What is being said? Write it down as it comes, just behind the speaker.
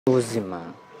ubuzima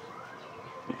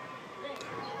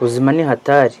ni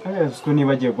hatari. Ariko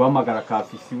nibagiye guhamagara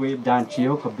kafisi we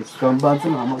byanciyeho kabisa mbanze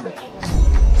nahamagara.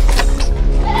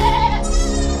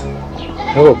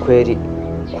 Nubwo kweri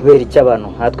kubera icyo abantu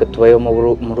nkatwe tubayeho muri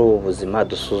ubu buzima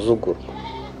dusuzugurwa.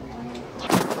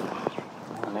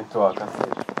 Network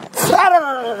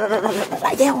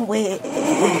yewe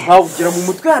ntavugira mu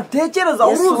mutwe hatekereza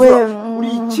uruza uri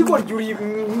ikigoryi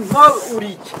uri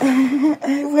iki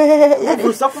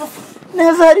gusa ko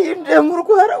neza rinde mu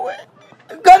rwara we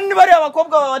kandi bari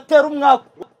abakobwa batera umwaka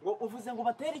ngo uvuze ngo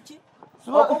batera iki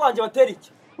abakobwa banje batera iki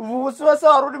ubu se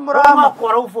wari uri muri ama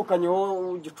akora uvukanye ho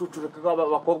gicucureka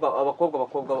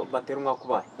abakobwa batera umwaka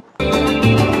ubaye.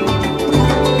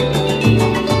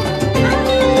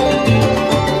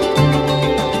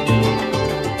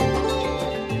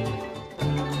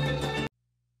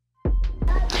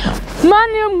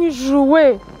 Mani yo mwijuru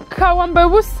we kawambaye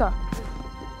ubusa.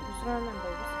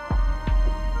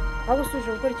 Abo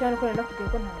suje gukora cyane ko nenda kubwira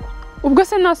ko nta. Ubwo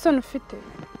se nta soni ufite?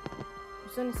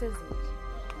 Soni seze.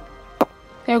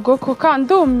 Yego ko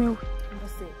kandumiwe.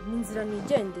 Mbese n'inzira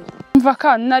nigendera. Mva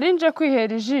ka narinje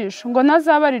kwihera ijisho ngo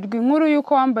nazabarirwa inkuru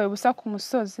yuko wambaye ubusa ku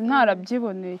musozi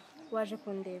ntarabyiboneye. Waje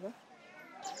kundeba.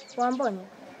 Wambonye?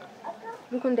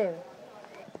 Bikundeba.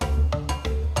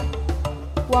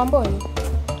 Wambonye?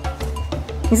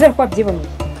 Nizere ko byiboneye.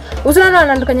 Uzura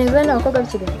nanandukanye nizere n'abakobwa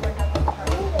b'Kigali.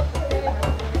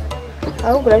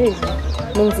 Ahubwo urarizi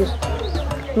n'inzira.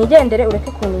 Nigendere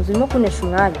ureke kuntuza urimo kunesha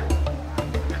umwanya.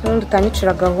 Nundi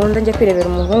utanyicira gahunda njye kwirebera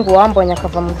umuhungu wambonye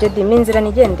akava mu byo dimi inzira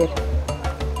nigendere.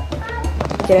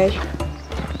 Gerayo.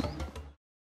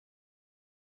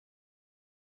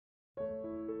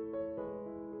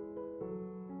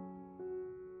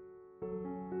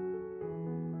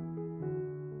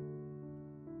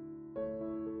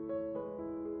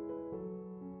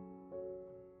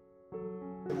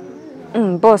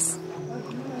 Boss.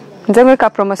 Nze muri ka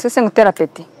promotion se ngutera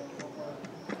peti.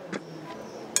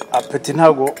 Apeti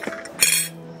ntago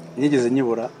nigeze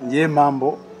nyibura ngiye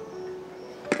mpambo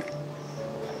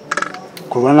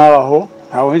kuba nabaho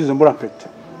ntaho nigeze mbura peti.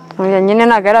 Oya nyine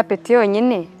nagara peti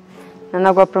yonyine.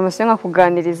 Nanagwa promotion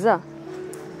ngakuganiriza.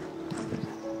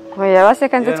 Oya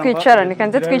baseka nze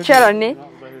twicarane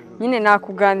nyine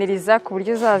nakuganiriza ku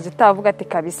buryo uzaza utavuga ati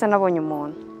kabisa nabonye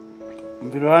umuntu.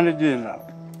 Mbiruhande genda.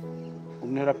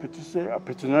 Unera peti se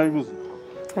apeti narabibuze.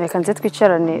 Reka nze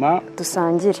twicarane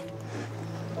dusangire.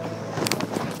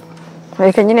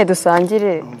 Reka nyine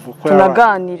dusangire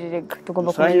tunaganirire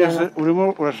tugomba kumenyana.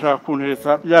 Urimo urashaka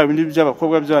kuntereza bya bindi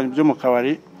by'abakobwa byanyu byo mu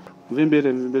kabari mve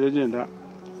imbere genda.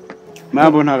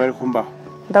 Mambo ntago ari kumbaho.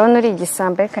 Ndabona uri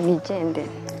igisambe reka nigende.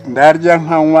 Ndarya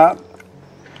nkanywa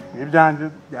ibyanje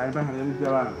byari bahanye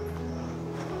n'iby'abana.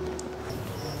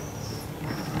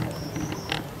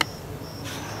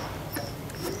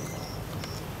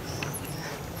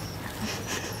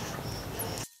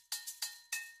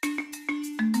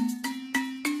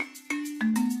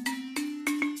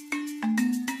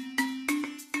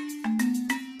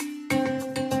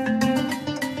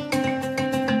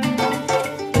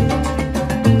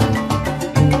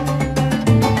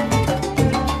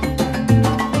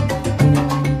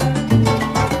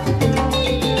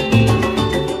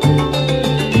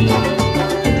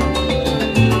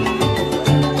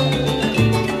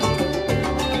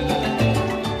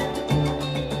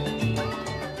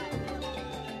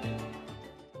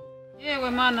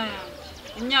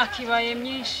 Kibaye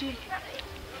myinshi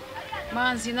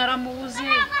Manzi naramubuze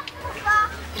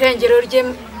irengero rye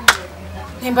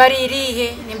nimba ririhe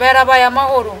nimba yarabaye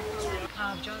amahoro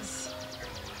ntabyo nzi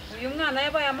uyu mwana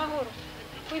yabaye amahoro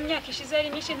ko imyaka ishize ari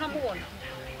myinshi ntamubona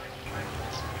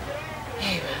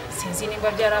sinzi nimba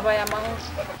byarabaye amahoro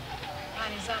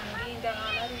Mani zamurinda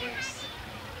hana ari yose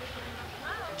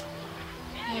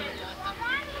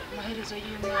amaherezo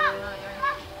y'uyu mwana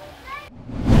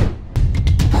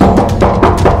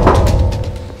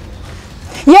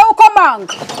Yewe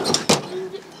ukomanga.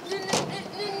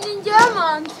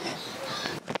 Ninjyamanze.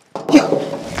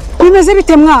 Bimeze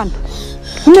bite mwana?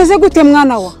 Bimeze gute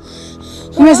mwana wa?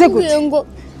 Bimeze gute?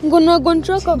 Ngo nago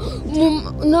nshaka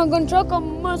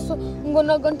mu maso ngo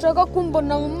nago nshaka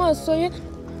kumbona mu maso ye.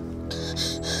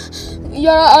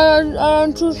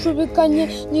 Arancushubikanye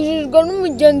nyirirwa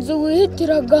n'umugenzi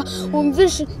wihitiraga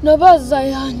umvishe nabaza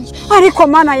yanjye. Ariko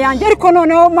mana yanjye ariko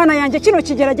noneho mana yanjye kino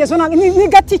kigeragezo ni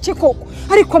gati kikoko.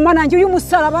 Ariko mana yanjye uyu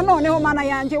musaraba noneho mana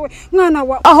yanjye we mwana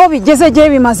wa aho bigeze giye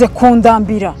bimaze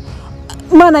kundambira.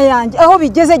 Mana yanjye aho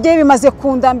bigeze giye bimaze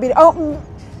kundambira aho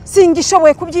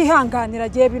singishoboye kubyihanganira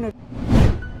giye bino.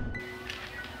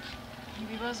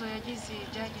 Ibibazo yagize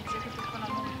byagenze gute ko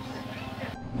namubuze.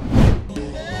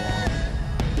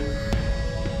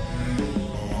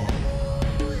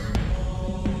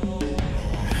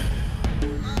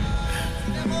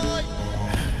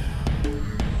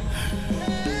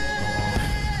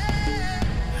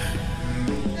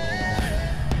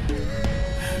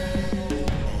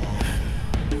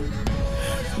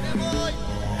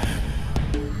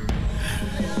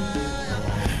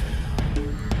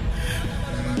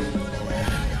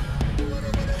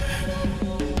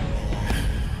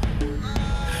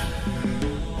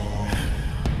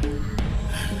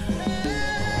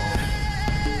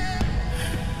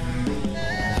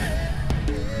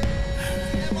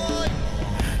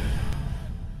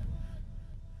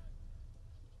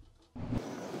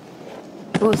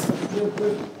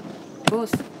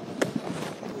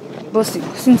 bose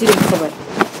sinzire mu kabari.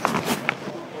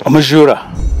 Umujura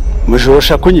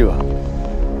ushaka kunyiba?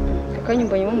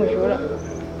 Akanyumbanye mu mujura.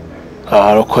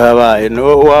 Uko yabaye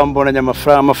no wambonanye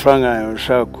amafaranga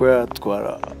ushaka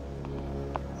kuyatwara.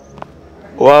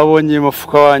 Wabonye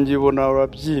umufuka wanjye ubona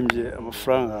urabyimbye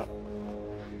amafaranga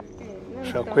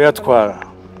ushaka kuyatwara.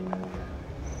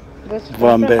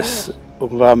 Mbese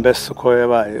uko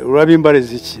yabaye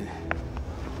urabimbariza iki?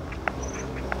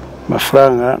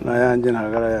 Amafaranga nayanjye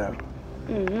ntagara yawe.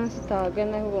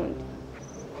 Nasitagana ubundi.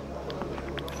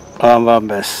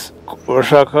 Mbese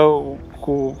urashaka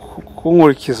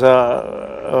kunkurikiza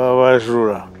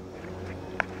abajura?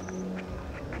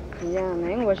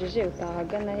 Nawe ngubajije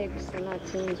utahagana he gusa nta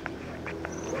kindi.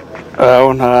 Aho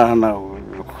ntahana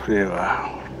kureba.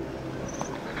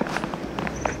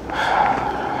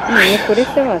 Ni kuri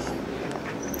se basi.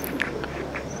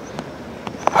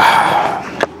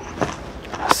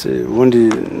 Ubundi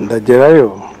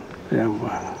ndagerayo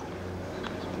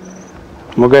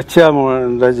mu gacyamo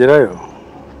ndagerayo.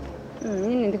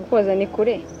 Nyine ndi kukoza ni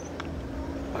kure.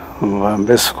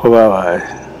 Mbese uko babaye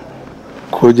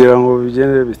kugira ngo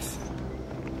bigende biti.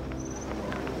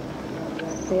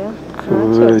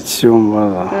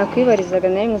 Nakwibarizaga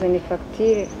nawe muzanye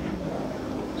fagitire.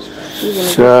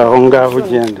 Aho ngaho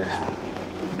ugende.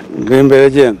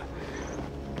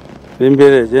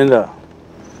 Imbere genda.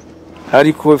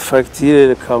 Ariko fagitire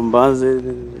reka mbanze. Niba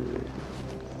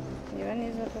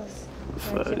neza rwose.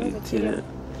 Fagitire.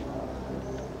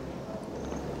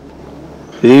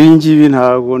 Ibi ngibi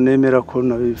ntabwo nemera ko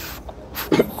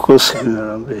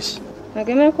nabikosomera mbese.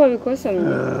 Ntabwo emera ko wabikosomye?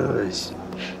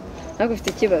 Ntabwo ufite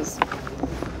ikibazo.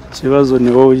 Ikibazo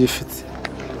ni wowe ugifite.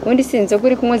 Ubundi si inzoga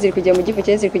uri kunywa ziri kujya mu gifu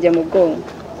cyangwa ziri kujya mu bwonko?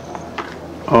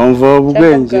 Umva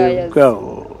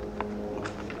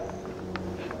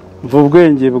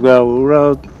ubwenge bwawe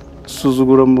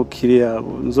urasuzugura umukiriya.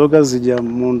 Inzoga zijya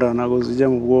mu nda ntabwo zijya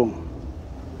mu bwonko.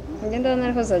 Ngenda hano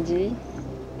ariko zagiye.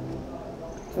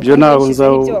 Ibyo ntabwo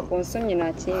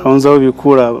nzaho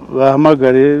bikura.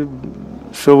 Bahamagare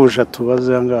shobuja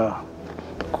tubaze ngaha.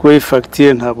 Kuko iyi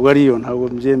fagitire ntabwo ariyo, ntabwo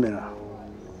mbyemera.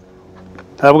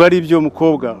 Ntabwo ari ibyo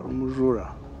mukobwa umujura.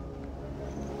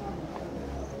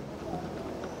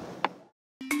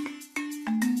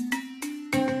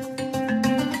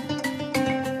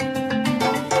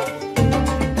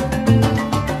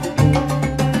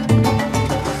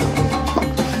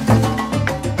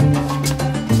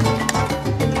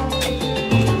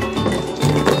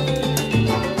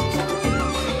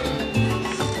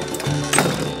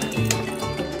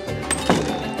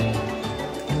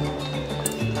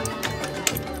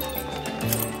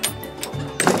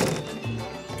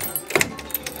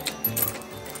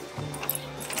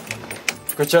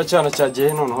 Cya cyana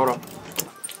cyagiye none hora.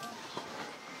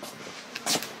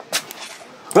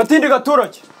 Gatindi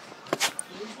gaturage.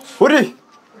 Uri?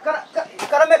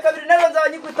 Karame kabiri nero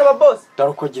nzanyigwita aba boss.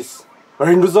 Daruko gise.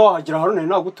 Barinduza wagira harone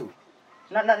nagutume.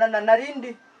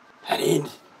 Narindi.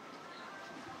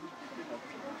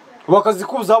 Wakazi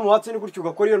kuzamu hatse ni gutyo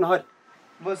ugakora iyo nahari.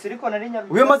 Boss riko nari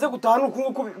nyarukiye. Uye maze gutaha nuko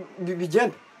nguko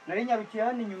bigenda. Nari nyarukiye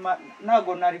hano inyuma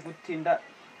ntago nari gutinda.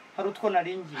 Hari utwo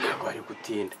naringiye. Ntago ari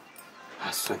gutinda.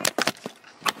 Asoni.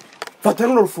 Fata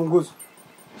runo rufunguzo.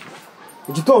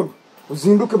 Igitondo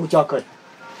uzinduke mu cyakare.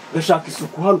 Ndashaka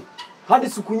isuku hano. Handi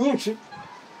isuku nyinshi.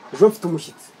 Ejo mfite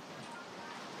umushyitsi.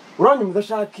 Uranyuma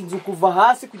ndashaka inzu kuva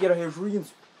hasi kugera hejuru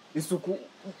y'inzu. Isuku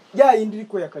yayindi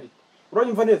riko ya kare.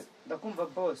 Uranyumva neza? Ndakumva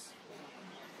boss.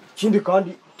 Kindi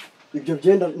kandi ibyo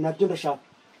byenda nabyo ndashaka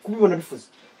kubibona bifuze.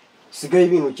 Sigaye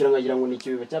ibintu kirangagira ngo ni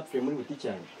kibiba cyapfuye muri buti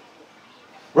cyane.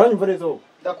 Uranyumva neza wowe?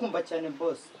 Ndakumva cyane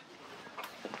boss.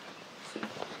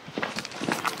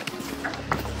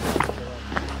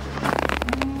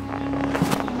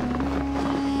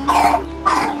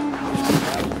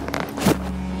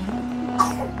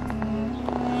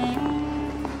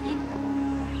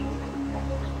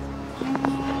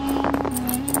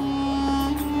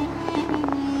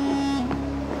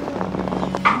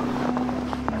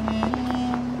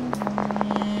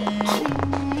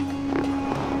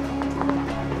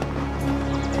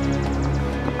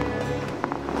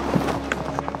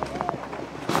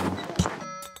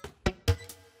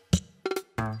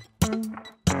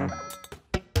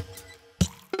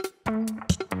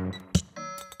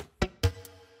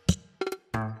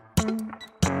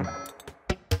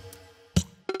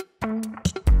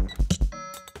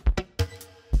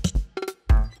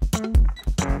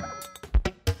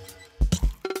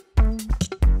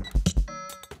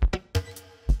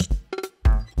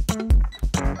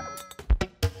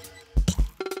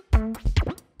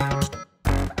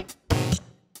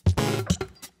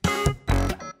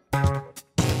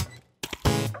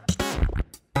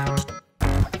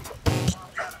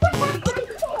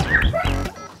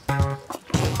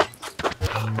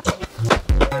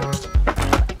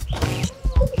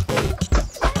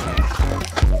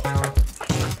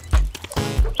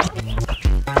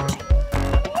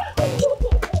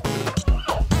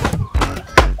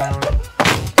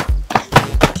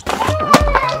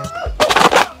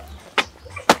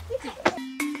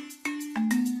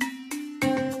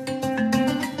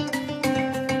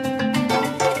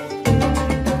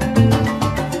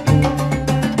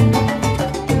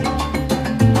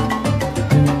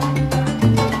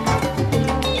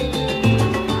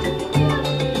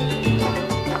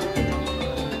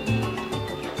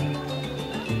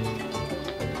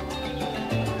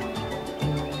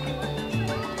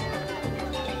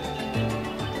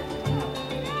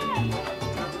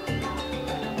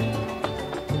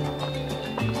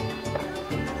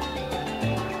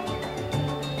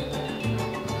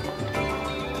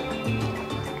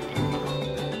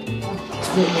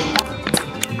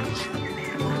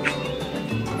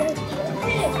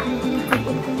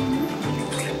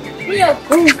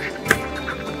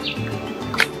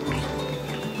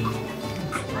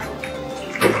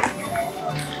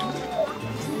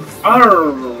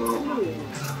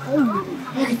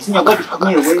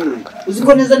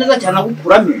 Uziko neza neza cyane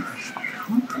agukurame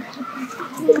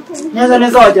neza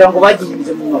neza wagira ngo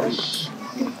bagihinze mu mabuye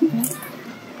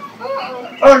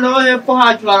noneho hepfo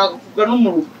hacyo haravuga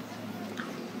n'umuruho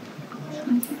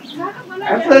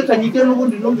ariko reka nyige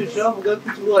n'ubundi numvise bavuga ko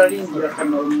ikigori ari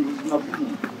ingirakamaro mu buzima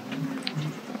bw'umuntu.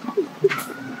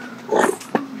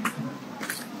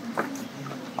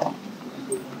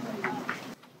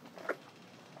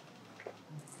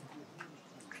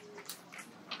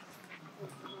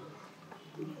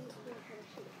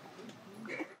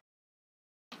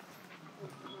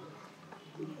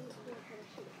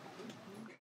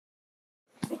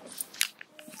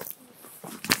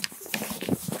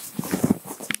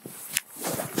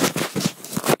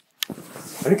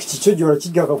 ariko iki cyo gihora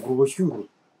kijyaga ku ruboshye inguru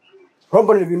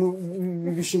urambonera ibintu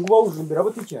bishinga uba wuje imbere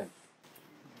abuti cyane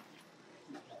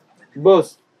Boss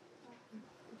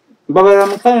mbabarira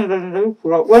mukanya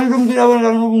ndabikura wanje umbwira abana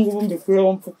n'ubu ngubu mbikura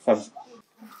wamfukama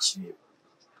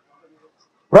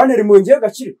uranera mu ngiye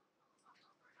gakire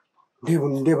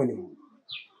ndeba ni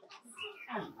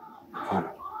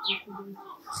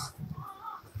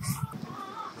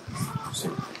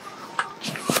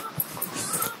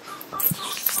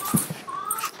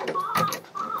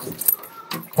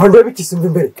Wanda biti simba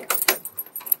imbere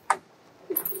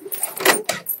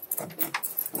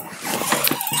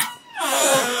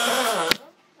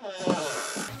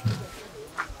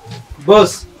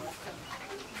Boss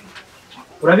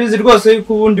urabizi rwose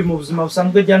yuko ubundi mu buzima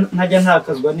busanzwe ntajya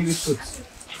ntakazwa n'ibitutsi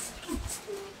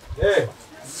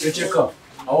Receka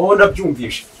aho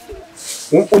ndabyumvisha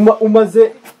umaze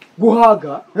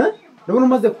guhaga ndabona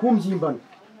umaze kumbyimbana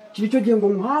kiri cyo gihe ngo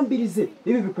nkuhambirize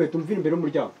nibi bikweto umvira imbere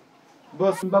y'umuryango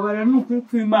Boss mbabarira n'ukuri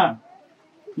kw'Imana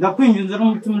ndakwinginze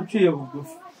n'umutima uciye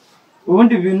bugufi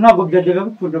ubundi ibintu ntabwo byajyaga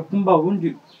bikunda kumba ubundi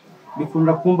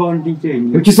bikunda kumbaho ndi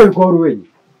jyenyine ukise ko wari wenyine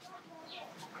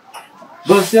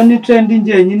Boss yo nicaye ndi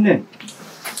jyenyine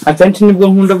akenshi nibwo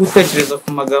nkunda gutekereza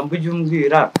ku magambo ujya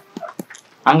umbwira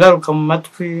angaruka mu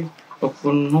matwi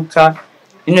ukuntuka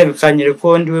nyine bikanyere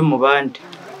ko ndi we mu bandi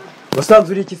wasanze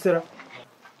uri iki sera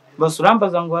Boss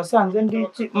urambaza ngo wasanze ndi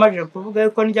iki maje kuvuga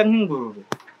yuko ndya nk'ingurube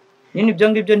nyine ibyo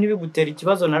ngibyo ntibigutera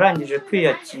ikibazo narangije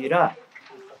kwiyakira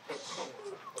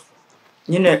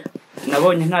nyine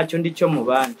nabonye ntacyo ndi cyo mu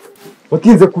bandi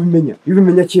watinze kubimenya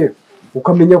ibimenya kera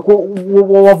ukamenya ko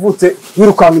wavutse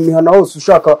wirukanga imihana hose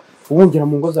ushaka ubungira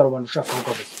mu ngo za rubanda ushaka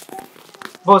kugabuza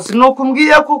Boss nuko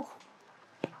umbwiye kuko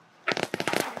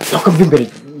akamva imbere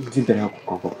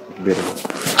yako imbere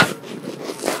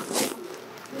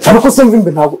ariko se mva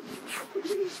imbere ntabwo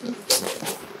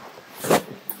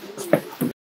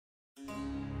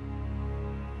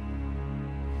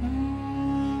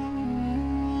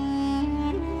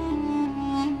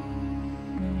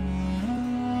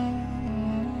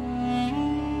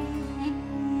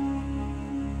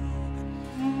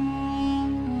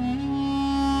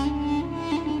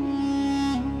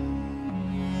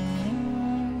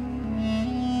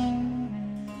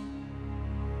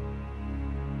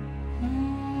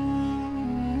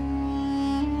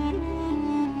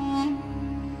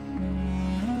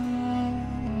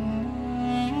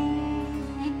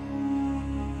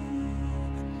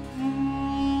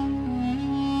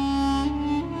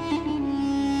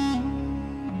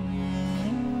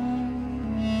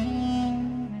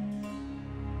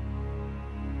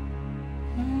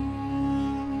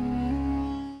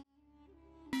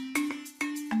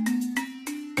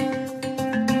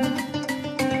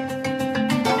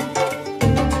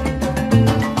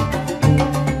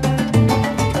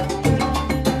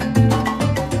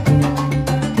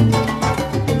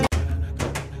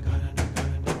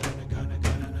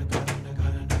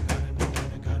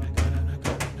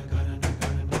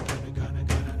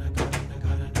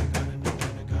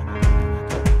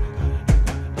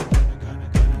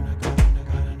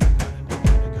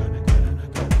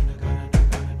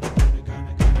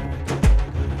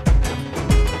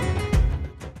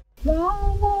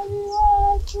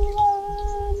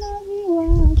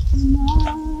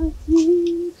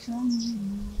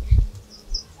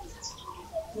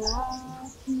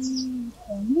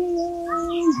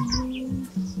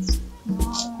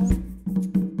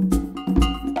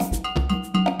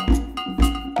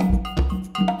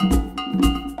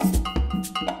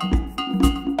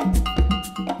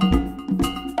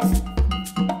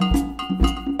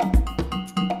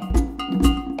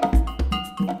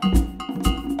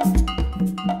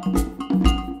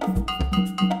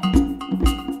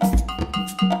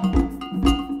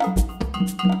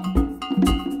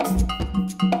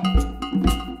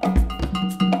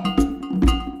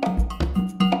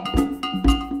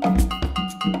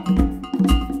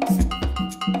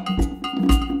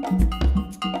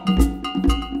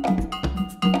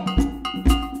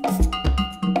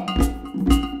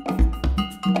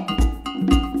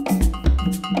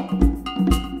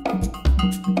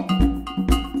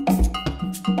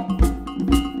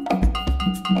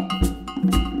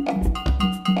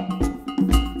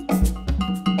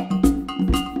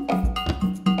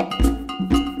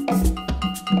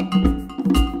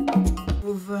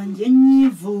kuva njye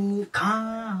nyivuka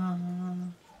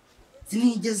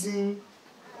sinigeze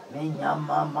menya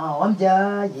mama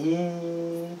wambyaye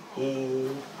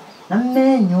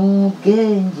namenye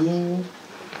ubwenge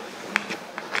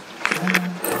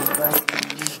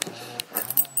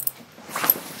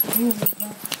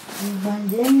kuva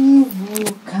njye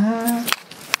nyivuka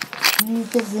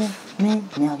sinigeze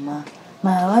menya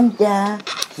mama wambyaye.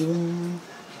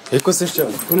 Ariko se sha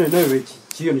kone nawe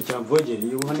kiyoni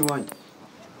cyamvogereye ubu hani wanjye.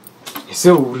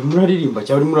 Ese uri muraririmba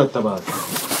cyangwa uri muratabaza?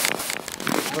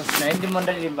 Bose nari ndimo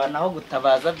ndaririmba naho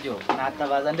gutabaza byo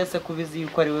natabaza ndetse kubizi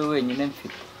yuko ari we wenyine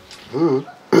mfite.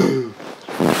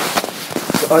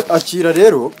 Akira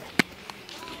rero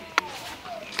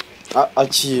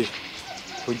akira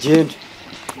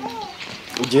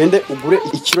ugende ugure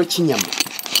ikiro cy'inyama.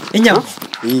 Inyama?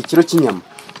 Ikiro cy'inyama.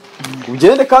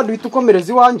 Ugende kandi uhita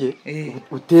ukomereza iwanjye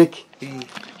uteke.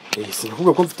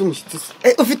 Sinavuga ko mfite umushyitsi.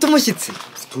 Ufite umushyitsi?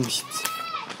 Mfite umushyitsi.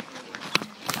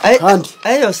 Kandi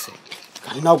yose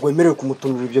kandi ntabwo wemerewe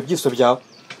kumutunura ibyo byiso byawe.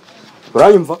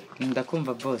 Uranyumva?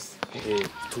 Ndakumva boss.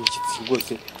 Mfite umushyitsi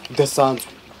rwose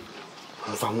udasanzwe.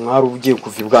 Umva mwari ugiye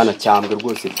kuva ibwana cyambwe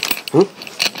rwose.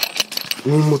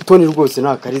 Ni mutoni rwose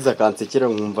nta kariza kansekera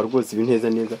nkumva rwose ibineza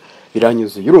neza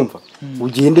biranyuzuye urumva.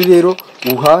 Ugende rero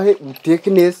uhahe uteke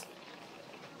neza.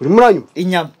 Uri muranyuma?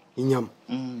 Inyama.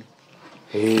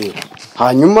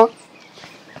 Hanyuma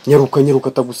nyaruka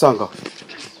atagusanga.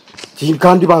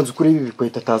 Kandi banze kuri ibi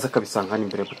bikweta ataza kabisanga hano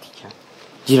imbere butike.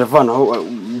 Gira vana aho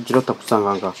gira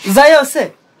atagusanga ngaho. Za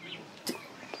yose.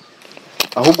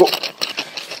 Ahubwo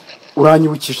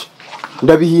uranyibukije.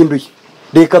 Ndabihinduye.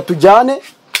 Reka tujyane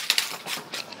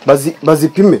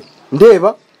bazipime.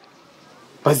 Ndeba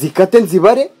bazikate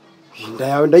nzibare. Inda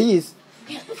yawe ndayizi.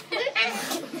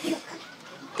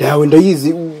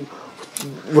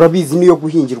 Urabizi niyo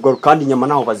guhingirwa kandi inyama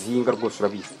naho bazihinga rwose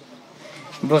urabizi.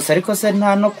 Bose ariko se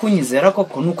nta no kunyizera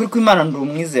koko nukuri ko Imana ndi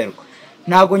umwizerwa.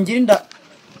 Ntago ngirinda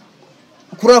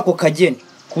kuri ako kageni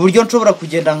ku buryo nshobora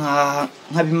kugenda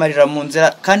nkabimarira mu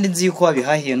nzira kandi nzi yuko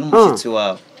wabihahiye n'umushyitsi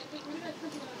wawe.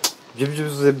 Ibyo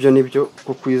byuzuye byo nibyo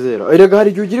ko kwizera. Erega hari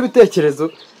igihe ugira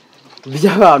ibitekerezo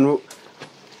by'abantu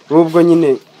rubwo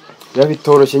nyine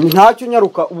yabitoroshye. Ntacyo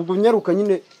nyaruka ubwo nyaruka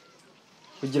nyine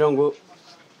kugira ngo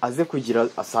aze kugira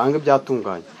asange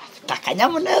byatunganye.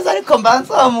 Akanyamuneza ariko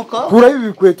mbanza muko. Kura ibi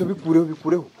bikweto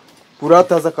bikureho. Kura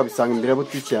ataza kabisanga imbere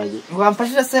y'abutiki yanjye.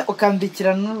 Wamfashije se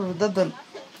ukambikira n'urudodo.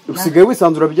 Usigaye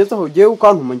wisanzura bigezaho ugiye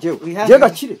ukantuma ngewe. Giye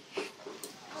gakire.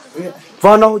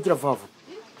 Vanaho gira vavu.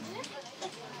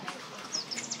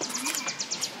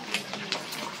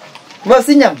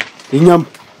 Bose inyama.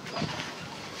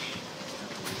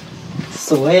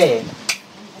 Sowe.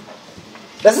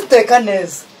 Ndaziteka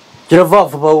neza. Gira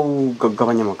vavu ba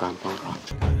ugabanya amagambo.